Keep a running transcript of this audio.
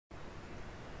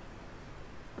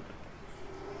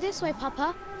This way,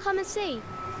 Papa. Come and see.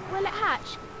 Will it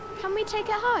hatch? Can we take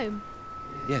it home?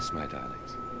 Yes, my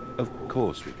darlings. Of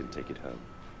course we can take it home.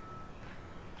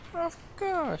 Of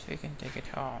course we can take it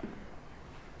home.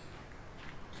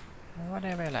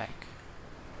 Whatever you like.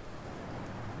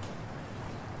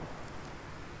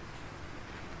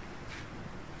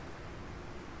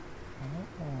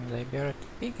 Oh, they buried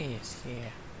piggies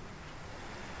here.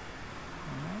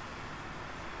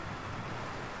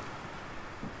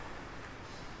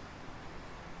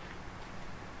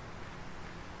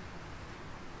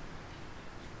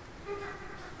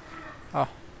 Oh.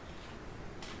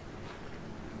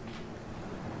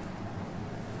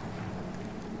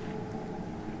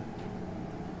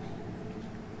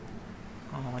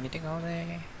 Oh, I need to go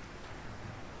there.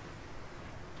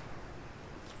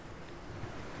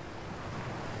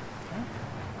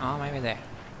 Oh, maybe there.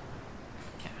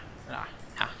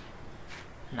 Yeah.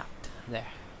 Not there.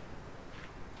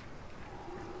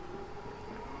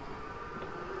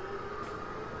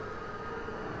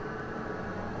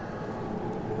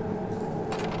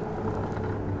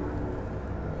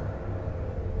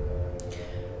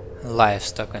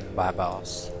 Livestock and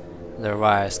bubbles. The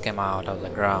wires came out of the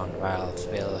ground while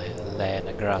Phil lay in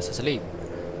the grass asleep.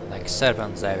 Like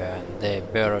serpents they were, and they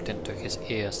burrowed into his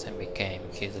ears and became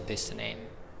his listening.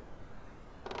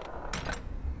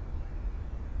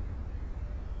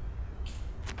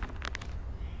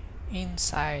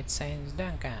 Inside St.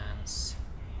 Duncan's.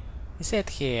 We sat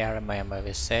here, remember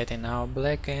we sat in our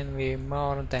black and we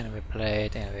mourned and we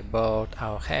played and we bowed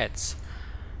our heads.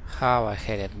 How I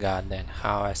hated God then,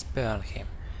 how I spurned him.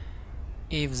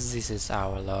 If this is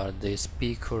our Lord, this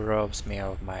pig who robs me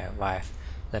of my wife,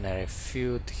 then I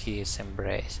refute his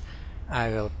embrace. I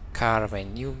will carve a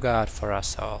new God for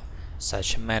us all.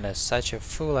 Such manners, such a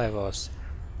fool I was.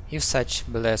 If such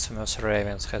blasphemous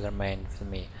ravens had remained with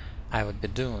me, I would be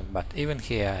doomed, but even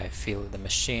here I feel the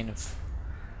machine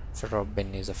throb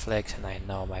beneath the flex and I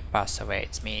know my path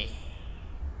awaits me.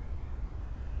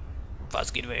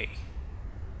 Fast get away.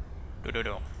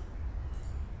 Do.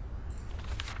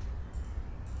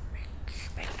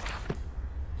 Back.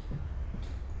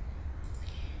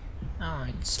 Oh,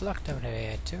 it's locked over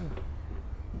here too.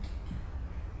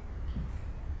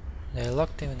 They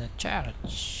locked him in a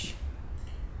church.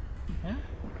 Huh?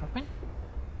 Open?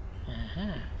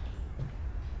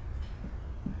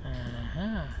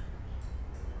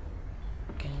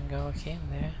 Can go in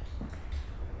there.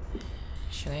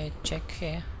 Should I check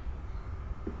here?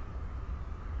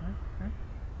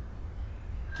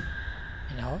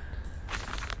 No.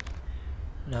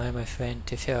 November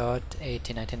 23rd,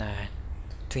 1899.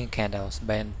 Twin candles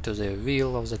bent to the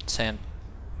wheel of the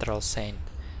central saint,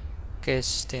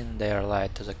 casting their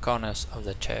light to the corners of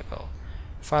the chapel.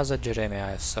 Father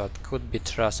Jeremiah thought could be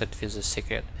trusted with the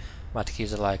secret, but he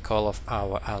is like all of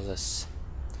our others.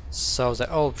 So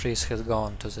the old priest has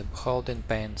gone to the holding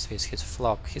pens with his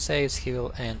flock. He says he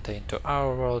will enter into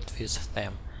our world with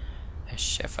them, a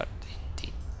shepherd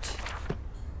indeed.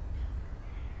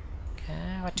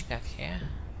 Okay, what you got here?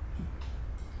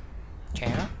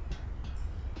 Chair?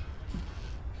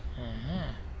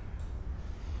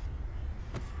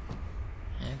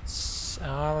 It's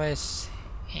always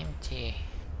empty.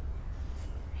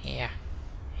 Here.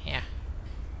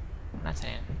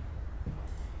 Nothing.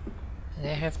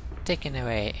 They have taken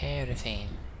away everything.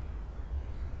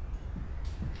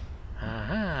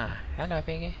 Hello,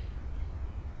 Piggie.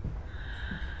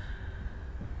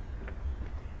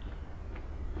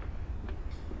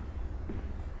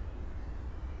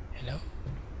 Hello?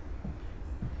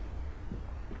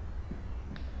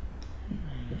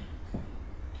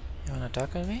 You wanna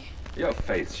talk with me? Your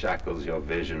faith shackles your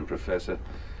vision, Professor.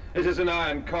 It is an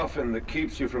iron coffin that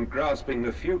keeps you from grasping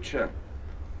the future.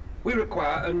 We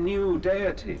require a new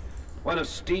deity, one of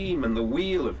steam and the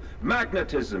wheel, of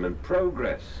magnetism and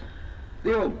progress.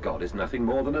 The old god is nothing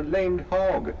more than a lamed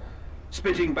hog,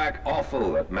 spitting back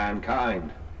offal at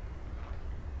mankind.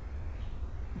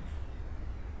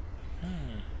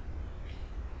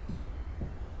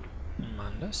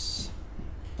 Mandus?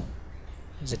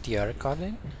 Is it your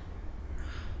recording?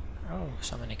 Oh,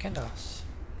 so many candles.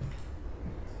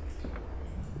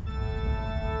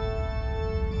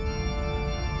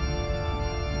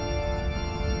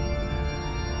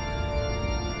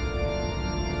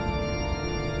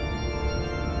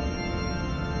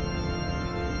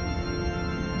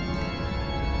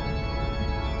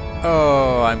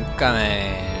 Oh, I'm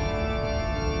coming.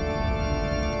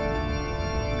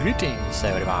 Greetings,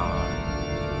 everyone.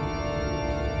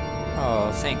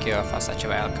 Oh, thank you for such a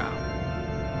welcome.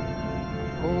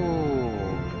 Oh,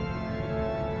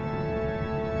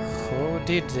 who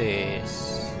did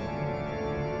this?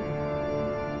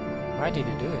 Why did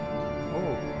you do it?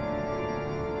 Oh,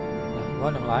 the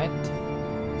volume light.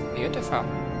 Beautiful.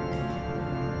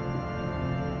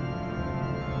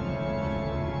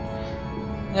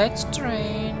 That's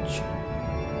strange.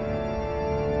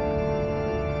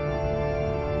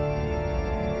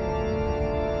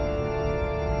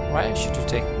 Why should you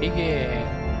take Piggie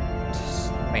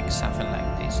and make something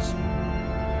like this?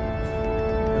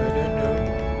 I don't know.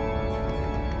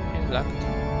 It's locked.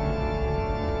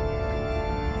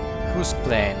 Who's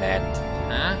playing that?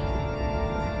 Huh?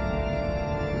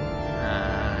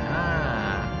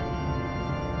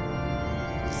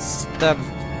 Stop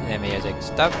the music.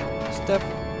 Stop. Stop.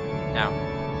 No.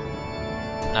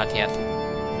 Not yet.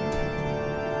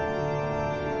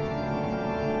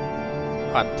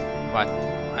 What? What?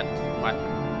 What? What?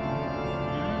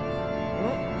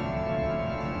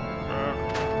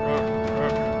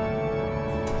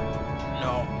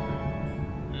 No.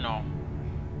 No.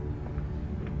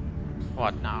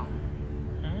 What now?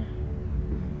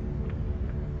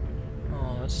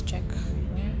 Oh, let's check.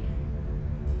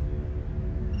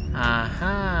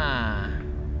 Aha!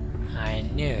 I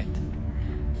knew it.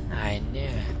 I knew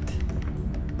it.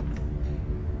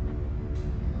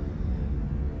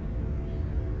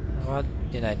 What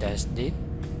did I just did?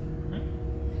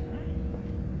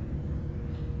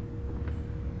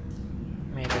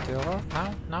 Maybe it will work?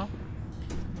 No? No?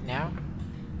 No?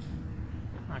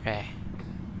 Okay.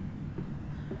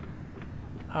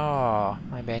 Oh,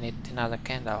 maybe I need another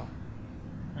candle.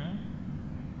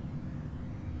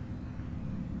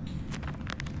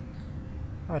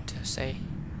 What to say?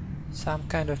 Some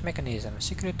kind of mechanism,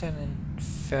 secret and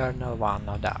infernal one,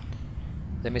 no doubt.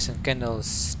 The missing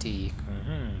candlestick.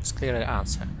 It's clear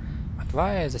answer. But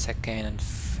why is the second and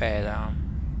fathom?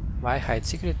 Why hide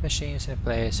secret machines in a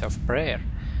place of prayer?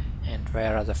 And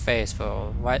where are the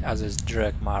faithful? Why are these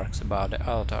drag marks about the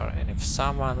altar? And if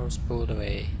someone was pulled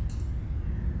away?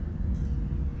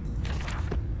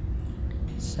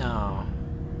 So,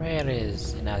 where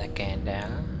is another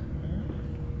candle?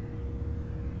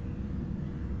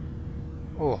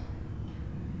 Oh.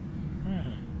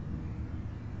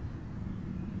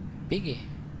 Piggie.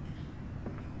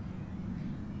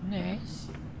 Nice.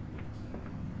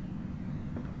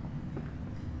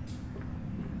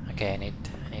 Okay, I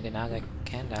need another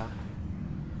candle.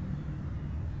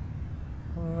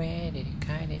 Where did you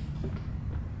hide it?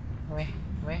 Where?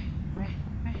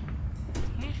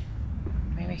 Here?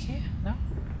 Maybe here? No?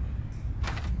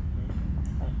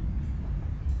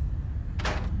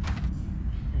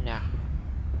 No.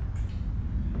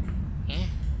 Here?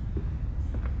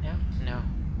 No.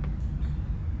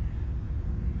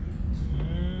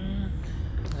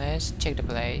 Let's check the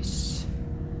place.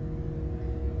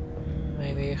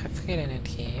 Maybe you have hidden it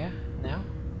here. No?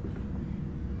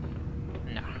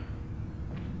 No.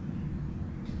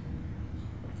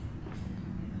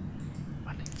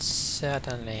 But it's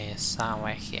certainly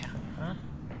somewhere here. Huh?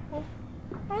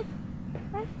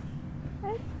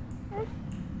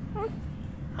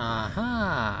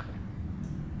 Aha!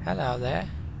 Hello there.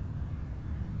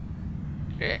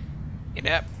 Get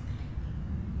up.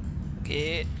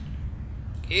 Get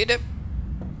up.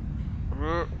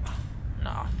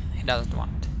 No, he doesn't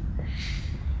want.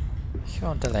 He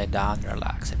wants to lay down and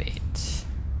relax a bit.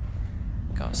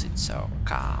 Because it's so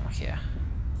calm here.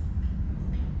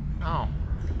 Oh.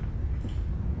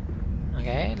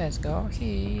 Okay, let's go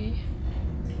here.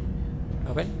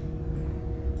 Open.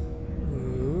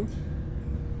 Ooh.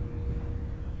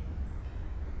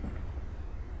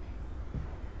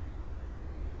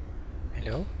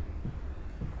 Hello?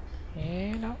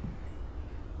 Hello?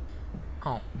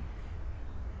 Oh.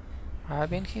 I've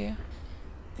been here.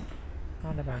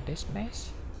 What about this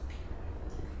place?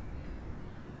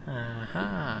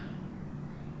 Aha.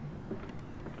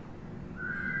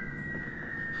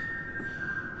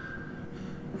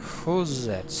 Who's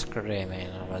that screaming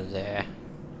over there?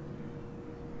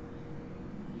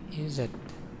 Is it...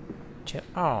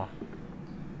 Oh.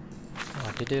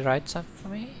 Oh, did you write something for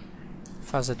me?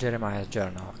 Father Jeremiah's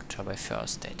Journal, October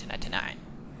 1st, 1899.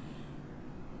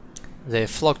 They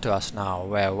flock to us now,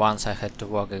 where once I had to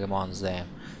walk amongst them,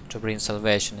 to bring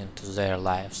salvation into their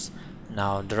lives.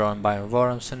 Now, drawn by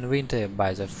worms and winter,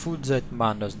 by the food that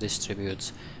Mandos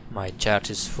distributes, my church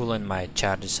is full and my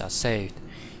charges are saved.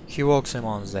 He walks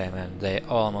amongst them, and they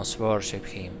almost worship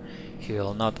him. He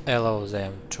will not allow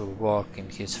them to work in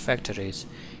his factories,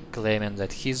 claiming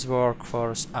that his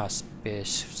workforce are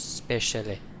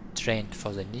specially trained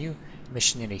for the new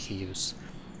machinery he uses,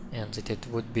 and that it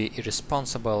would be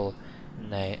irresponsible,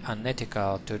 nay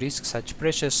unethical, to risk such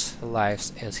precious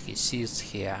lives as he sees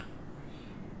here.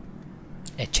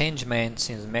 A change made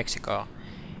since Mexico,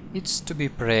 It's to be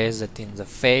praised that in the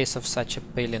face of such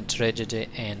appalling tragedy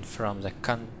and from the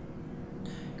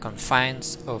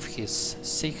confines of his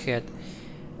sick head,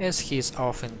 as he is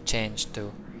often changed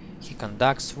to, he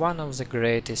conducts one of the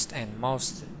greatest and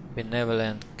most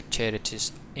benevolent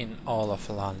charities in all of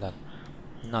London.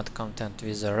 Not content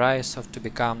with the rise of to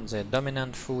become the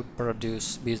dominant food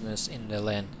produce business in the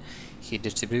land, he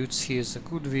distributes his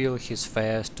goodwill, his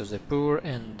fares to the poor,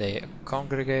 and they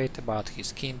congregate about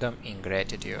his kingdom in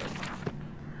gratitude.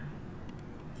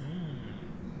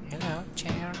 Hello,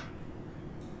 chair.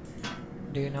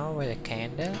 Do you know where the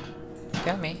candle?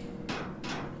 Tell me.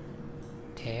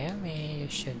 Tell me, you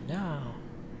should know.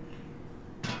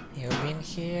 You've been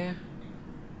here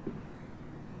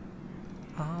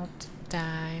all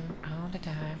the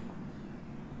time.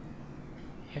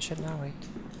 You should know it.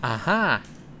 Aha!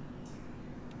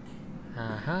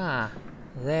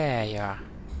 There you are.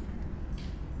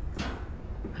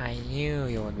 I knew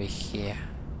you would be here.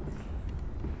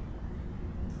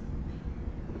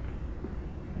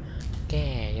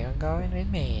 Okay, you're going with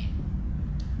me.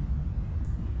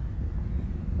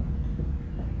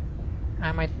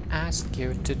 I might ask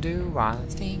you to do one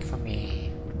thing for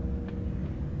me.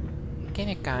 Can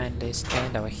you kindly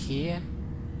stand over here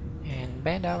and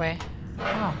bend over?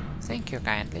 Oh, thank you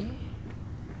kindly.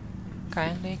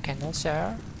 Kindly, candle,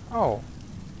 sir. Oh.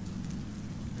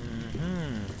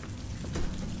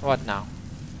 What now?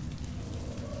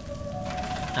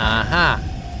 Aha!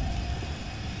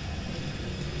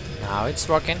 Now it's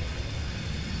working.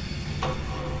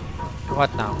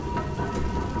 What now?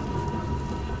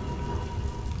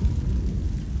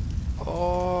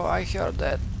 Oh, I heard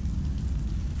that.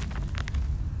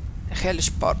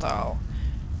 Hellish portal.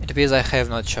 It appears I have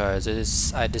no choice. It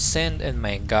is I descend, and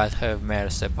may God have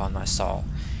mercy upon my soul.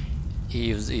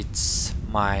 If it's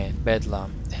my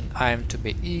bedlam, and I am to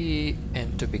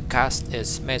be cast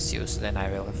as Messius, then I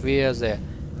will wear the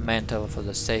mantle for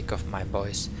the sake of my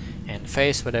boys, and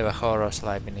face whatever horrors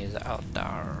lie beneath the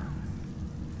altar.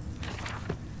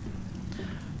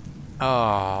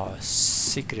 Oh,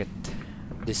 secret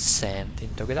descent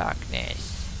into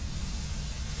darkness.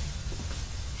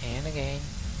 And again,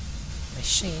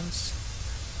 machines.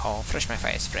 Oh, fresh my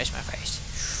face.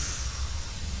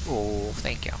 Oh,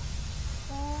 thank you.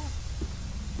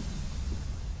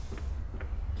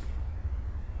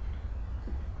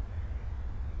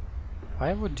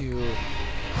 Why would you...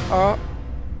 Oh!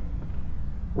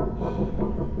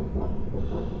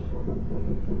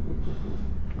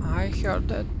 I heard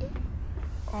that.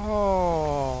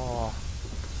 Oh!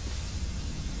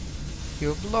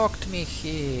 You blocked me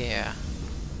here.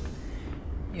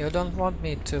 You don't want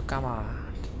me to come out.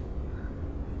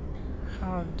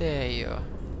 How dare you?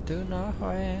 Do you know who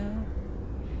I am?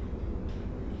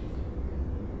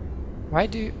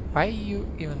 Why you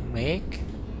even make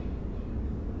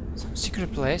some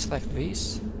secret place like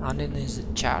this underneath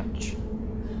the church?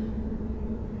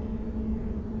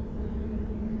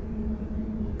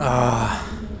 Ah,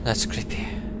 that's creepy.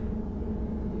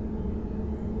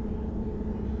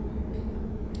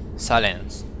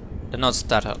 Silence. Do not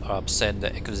startle or upset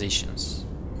the acquisitions.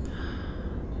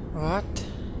 What?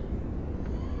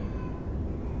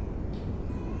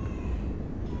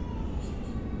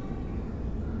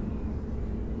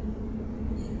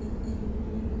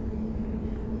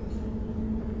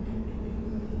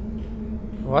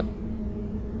 What?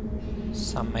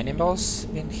 Some animals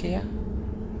been here?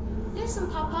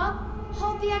 Listen, Papa.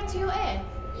 Hold the egg to your ear.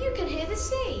 You can hear the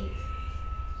sea.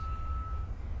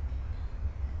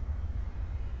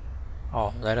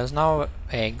 Oh, there is no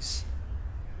eggs,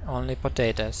 only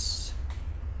potatoes.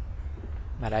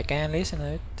 But I can listen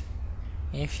to it,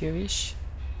 if you wish.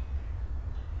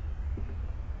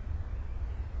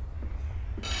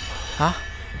 Huh?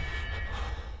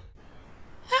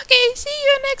 Okay, see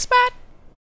you next part.